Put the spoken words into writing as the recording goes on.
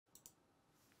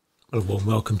Well, a warm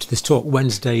welcome to this talk,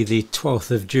 Wednesday the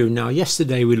 12th of June. Now,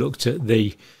 yesterday we looked at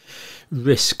the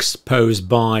risks posed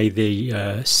by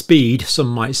the speed, some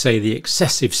might say the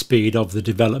excessive speed of the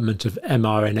development of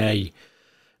mRNA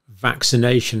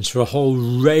vaccinations for a whole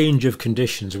range of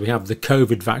conditions. We have the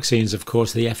COVID vaccines, of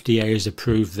course. The FDA has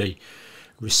approved the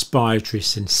respiratory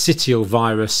syncytial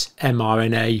virus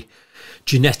mRNA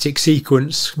genetic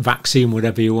sequence vaccine,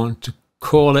 whatever you want to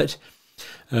call it.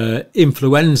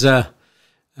 Influenza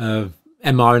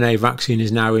mRNA vaccine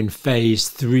is now in phase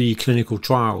 3 clinical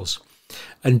trials.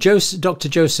 And Dr.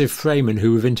 Joseph Fraiman,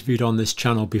 who we've interviewed on this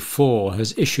channel before,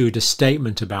 has issued a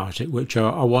statement about it, which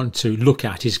I want to look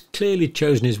at. He's clearly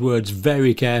chosen his words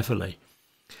very carefully.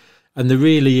 And there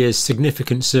really is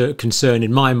significant concern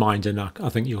in my mind, and I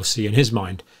think you'll see in his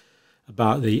mind,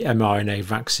 about the mRNA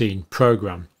vaccine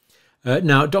programme.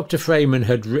 Now, Dr. Fraiman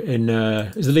had written,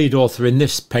 is the lead author in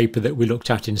this paper that we looked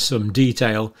at in some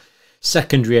detail,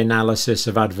 secondary analysis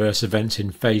of adverse events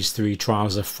in phase 3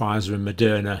 trials of Pfizer and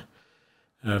Moderna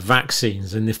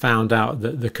vaccines, and they found out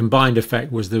that the combined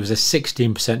effect was there was a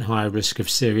 16% higher risk of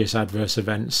serious adverse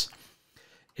events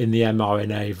in the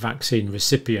mRNA vaccine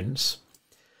recipients.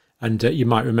 And you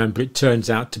might remember it turns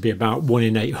out to be about 1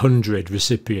 in 800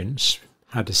 recipients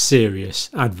had a serious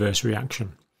adverse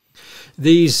reaction.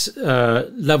 These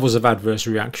levels of adverse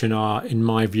reaction are, in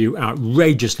my view,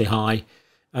 outrageously high,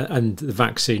 and the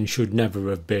vaccine should never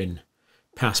have been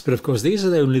passed. But of course, these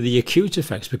are only the acute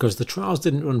effects because the trials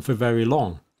didn't run for very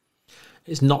long.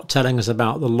 It's not telling us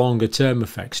about the longer term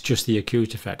effects, just the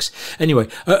acute effects. Anyway,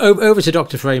 over to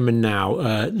Dr. Fraiman now.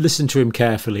 Listen to him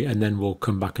carefully and then we'll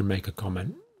come back and make a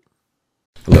comment.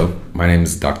 Hello, my name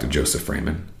is Dr. Joseph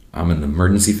Fraiman. I'm an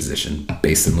emergency physician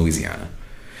based in Louisiana.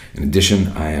 In addition,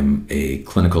 I am a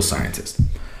clinical scientist.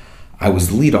 I was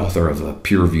the lead author of a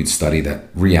peer-reviewed study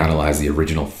that reanalyzed the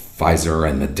original Pfizer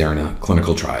and Moderna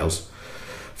clinical trials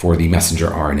for the messenger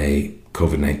RNA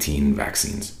COVID-19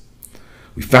 vaccines.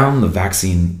 We found the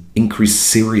vaccine increased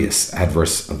serious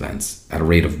adverse events at a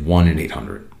rate of 1 in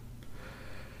 800.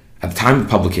 At the time of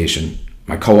publication,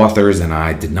 my co-authors and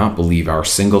I did not believe our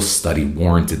single study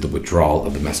warranted the withdrawal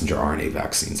of the messenger RNA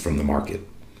vaccines from the market.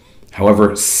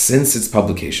 However, since its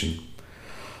publication,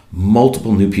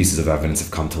 multiple new pieces of evidence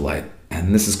have come to light,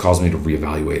 and this has caused me to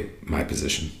reevaluate my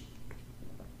position.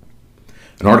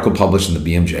 An article published in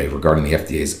the BMJ regarding the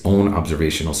FDA's own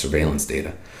observational surveillance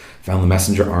data found the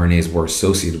messenger RNAs were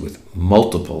associated with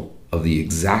multiple of the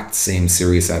exact same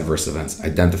serious adverse events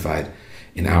identified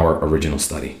in our original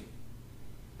study.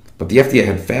 But the FDA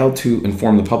had failed to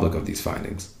inform the public of these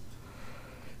findings.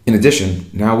 In addition,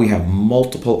 now we have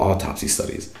multiple autopsy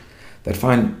studies that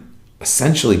find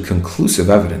essentially conclusive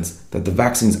evidence that the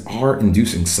vaccines are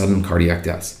inducing sudden cardiac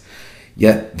deaths,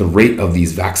 yet the rate of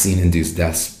these vaccine-induced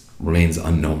deaths remains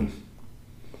unknown.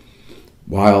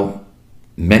 While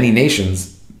many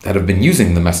nations that have been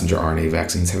using the messenger RNA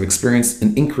vaccines have experienced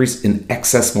an increase in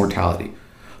excess mortality,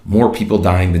 more people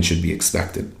dying than should be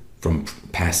expected from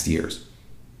past years.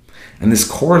 And this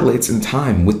correlates in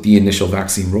time with the initial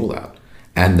vaccine rollout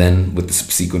and then with the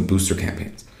subsequent booster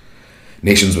campaigns.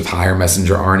 Nations with higher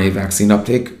messenger RNA vaccine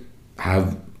uptake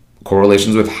have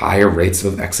correlations with higher rates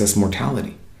of excess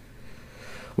mortality.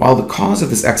 While the cause of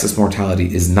this excess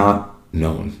mortality is not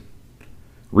known,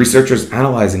 researchers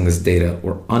analyzing this data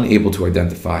were unable to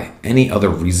identify any other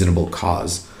reasonable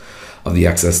cause of the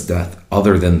excess death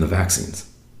other than the vaccines.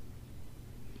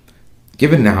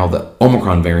 Given now the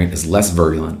Omicron variant is less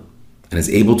virulent and is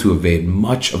able to evade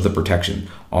much of the protection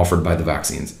offered by the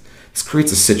vaccines, this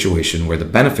creates a situation where the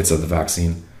benefits of the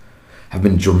vaccine have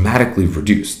been dramatically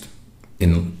reduced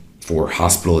for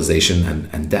hospitalization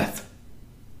and death.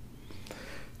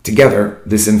 Together,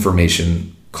 this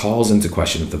information calls into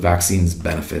question if the vaccine's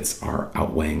benefits are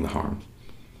outweighing the harm.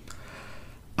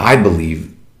 I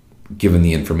believe, given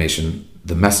the information,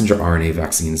 the messenger RNA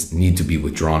vaccines need to be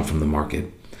withdrawn from the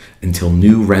market until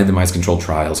new randomized controlled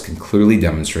trials can clearly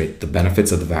demonstrate the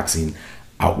benefits of the vaccine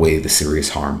outweigh the serious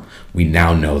harm we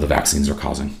now know the vaccines are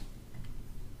causing.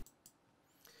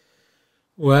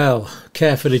 Well,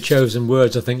 carefully chosen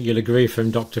words, I think you'll agree, from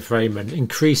Dr. Fraiman.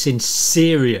 Increase in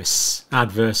serious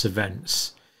adverse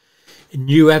events.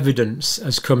 New evidence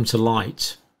has come to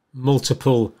light.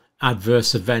 Multiple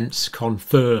adverse events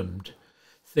confirmed.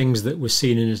 Things that were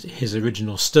seen in his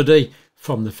original study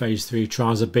from the phase 3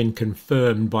 trials have been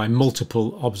confirmed by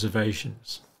multiple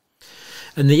observations.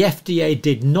 And the FDA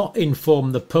did not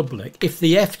inform the public. If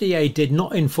the FDA did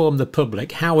not inform the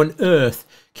public, how on earth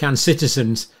can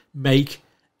citizens make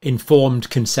informed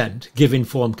consent, give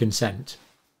informed consent?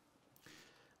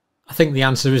 I think the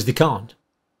answer is they can't,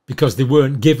 because they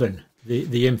weren't given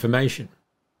the information.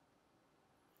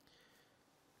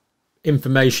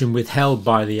 information withheld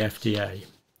by the FDA.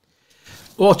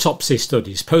 Autopsy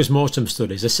studies, post-mortem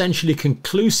studies, essentially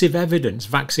conclusive evidence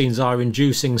vaccines are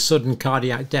inducing sudden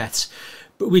cardiac deaths,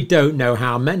 but we don't know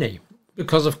how many,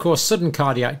 because of course sudden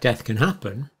cardiac death can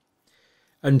happen,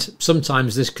 and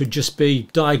sometimes this could just be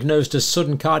diagnosed as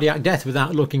sudden cardiac death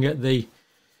without looking at the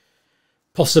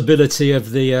possibility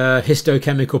of the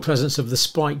histochemical presence of the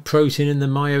spike protein in the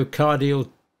myocardial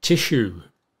tissue.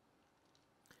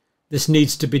 This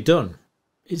needs to be done.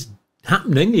 It's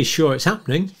happening, he's sure it's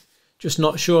happening, just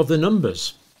not sure of the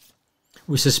numbers.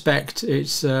 We suspect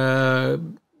it's a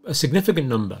significant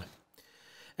number.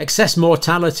 Excess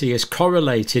mortality is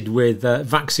correlated with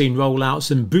vaccine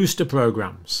rollouts and booster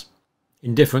programs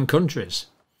in different countries.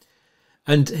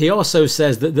 And he also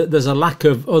says that there's a lack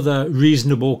of other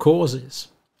reasonable causes.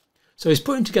 So he's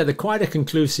putting together quite a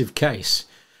conclusive case.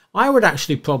 I would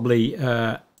actually probably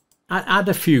add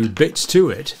a few bits to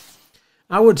it.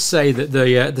 I would say that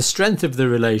the strength of the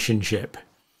relationship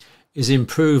is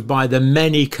improved by the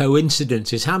many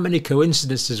coincidences. How many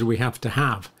coincidences do we have to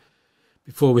have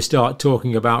before we start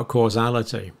talking about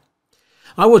causality?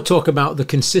 I would talk about the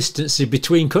consistency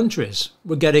between countries.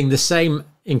 We're getting the same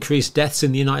increased deaths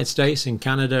in the United States, in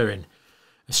Canada, in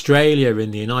Australia,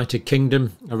 in the United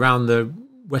Kingdom, around the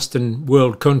Western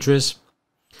world countries.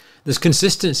 There's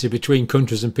consistency between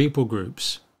countries and people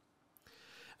groups.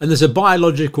 And there's a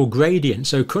biological gradient.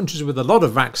 So countries with a lot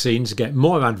of vaccines get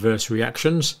more adverse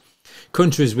reactions.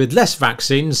 Countries with less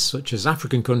vaccines, such as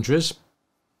African countries,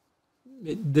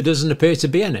 there doesn't appear to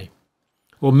be any,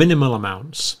 or minimal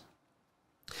amounts.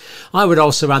 I would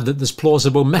also add that there's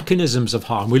plausible mechanisms of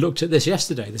harm. We looked at this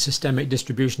yesterday, the systemic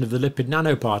distribution of the lipid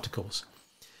nanoparticles.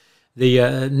 The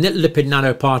lipid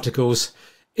nanoparticles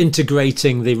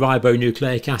integrating the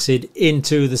ribonucleic acid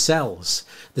into the cells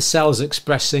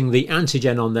expressing the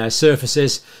antigen on their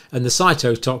surfaces, and the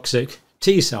cytotoxic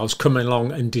T cells coming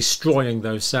along and destroying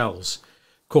those cells,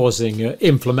 causing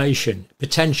inflammation,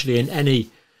 potentially in any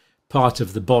part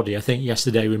of the body. I think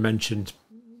yesterday we mentioned,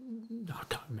 I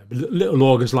can't remember, little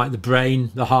organs like the brain,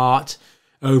 the heart,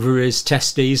 ovaries,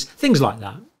 testes, things like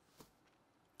that.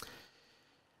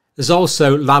 There's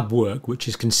also lab work which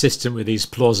is consistent with these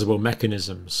plausible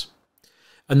mechanisms.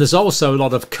 And there's also a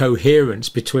lot of coherence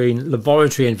between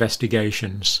laboratory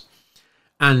investigations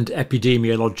and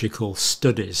epidemiological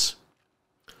studies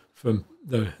from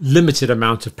the limited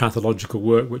amount of pathological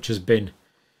work which has been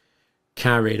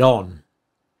carried on.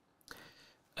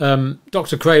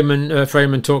 Dr.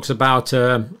 Fraiman talks about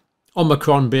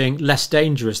Omicron being less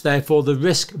dangerous, therefore the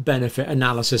risk-benefit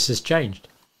analysis has changed.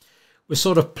 We're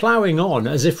sort of ploughing on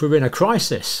as if we're in a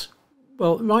crisis.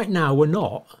 Well, right now we're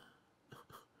not,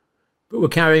 but we're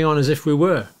carrying on as if we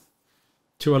were,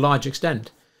 to a large extent.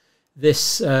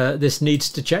 This needs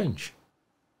to change.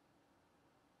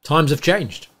 Times have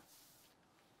changed.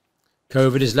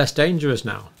 COVID is less dangerous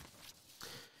now.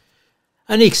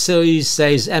 And he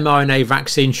says mRNA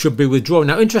vaccine should be withdrawn.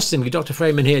 Now, interestingly, Dr.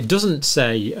 Fraiman here doesn't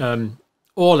say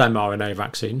all mRNA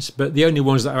vaccines, but the only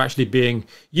ones that are actually being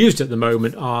used at the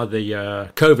moment are the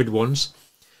COVID ones.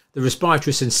 The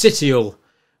respiratory syncytial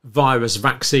virus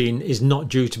vaccine is not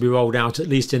due to be rolled out, at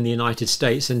least in the United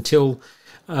States, until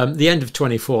the end of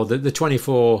 24, the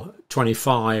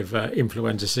 24-25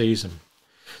 influenza season.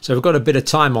 So we've got a bit of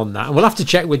time on that. And we'll have to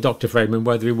check with Dr. Fraiman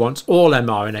whether he wants all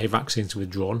mRNA vaccines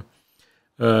withdrawn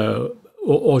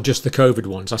or just the COVID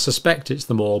ones. I suspect it's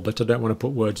them all, but I don't want to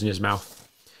put words in his mouth.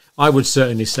 I would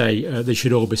certainly say they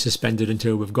should all be suspended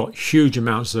until we've got huge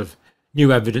amounts of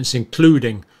new evidence,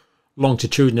 including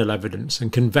longitudinal evidence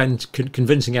and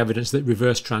convincing evidence that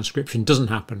reverse transcription doesn't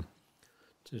happen,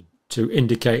 to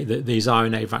indicate that these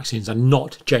RNA vaccines are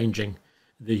not changing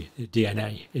the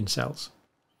DNA in cells.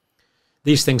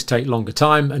 These things take longer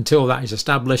time. Until that is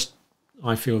established,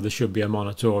 I feel there should be a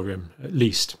moratorium at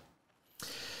least.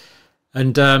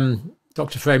 And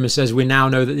Dr. Fraiman says we now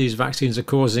know that these vaccines are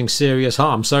causing serious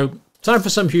harm. So time for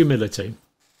some humility,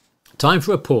 time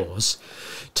for a pause,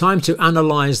 time to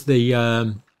analyse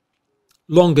the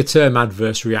longer term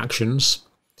adverse reactions,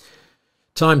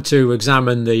 time to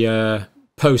examine the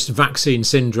post-vaccine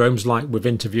syndromes like we've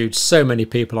interviewed so many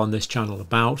people on this channel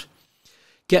about,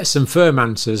 get some firm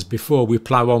answers before we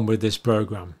plough on with this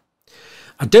programme.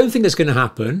 I don't think it's going to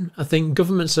happen. I think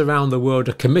governments around the world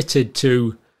are committed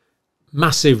to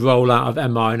massive rollout of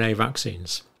mRNA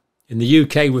vaccines. In the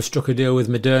UK, we've struck a deal with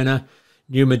Moderna,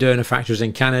 new Moderna factories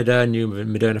in Canada, new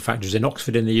Moderna factories in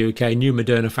Oxford in the UK, new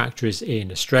Moderna factories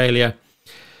in Australia,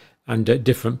 and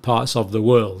different parts of the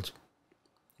world.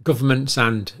 Governments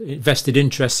and vested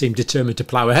interests seem determined to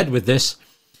plough ahead with this,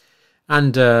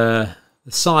 and the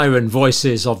siren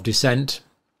voices of dissent,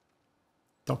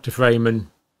 Dr. Fraiman,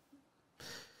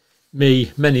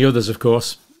 me, many others, of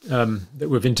course, that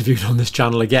we've interviewed on this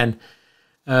channel again.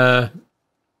 I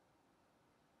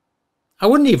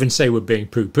wouldn't even say we're being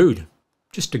poo-pooed,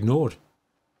 just ignored.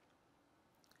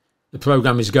 The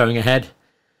programme is going ahead,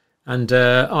 and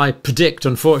I predict,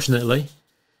 unfortunately,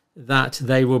 that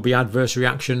there will be adverse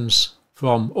reactions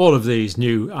from all of these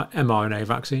new mRNA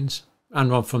vaccines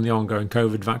and from the ongoing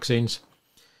COVID vaccines.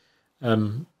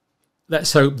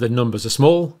 Let's hope the numbers are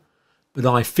small, but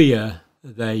I fear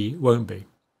they won't be.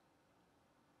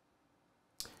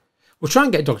 We'll try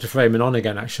and get Dr. Fraiman on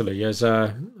again, actually, as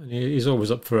he's always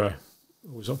up for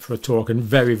a talk, and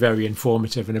very, very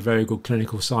informative, and a very good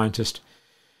clinical scientist,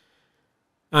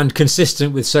 and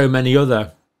consistent with so many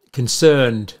other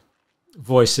concerned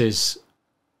voices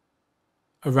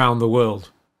around the world,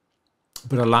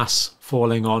 but alas,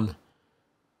 falling on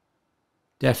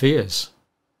deaf ears.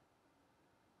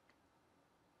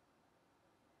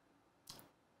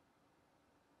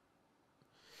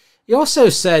 He also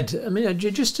said, I mean,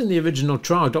 just in the original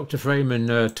trial, Dr.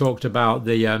 Fraiman talked about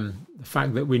the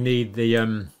fact that we need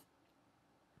the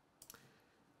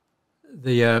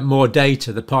more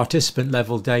data, the participant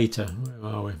level data.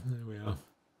 Where are we? There we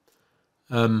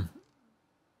are.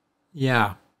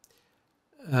 Yeah.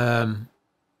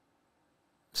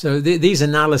 So these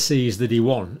analyses that he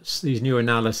wants, these new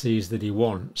analyses that he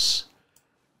wants,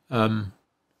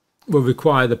 will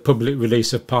require the public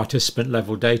release of participant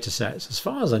level data sets. As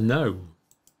far as I know,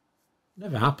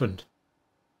 never happened.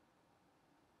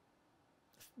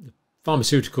 The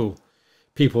pharmaceutical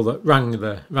people that ran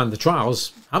the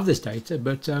trials have this data,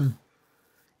 but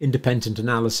independent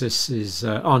analysis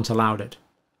aren't allowed it.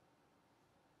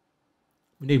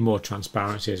 We need more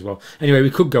transparency as well. Anyway,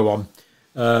 we could go on,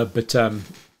 but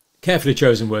carefully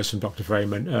chosen words from Dr.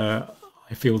 Fraiman.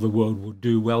 I feel the world would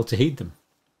do well to heed them.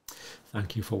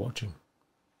 Thank you for watching.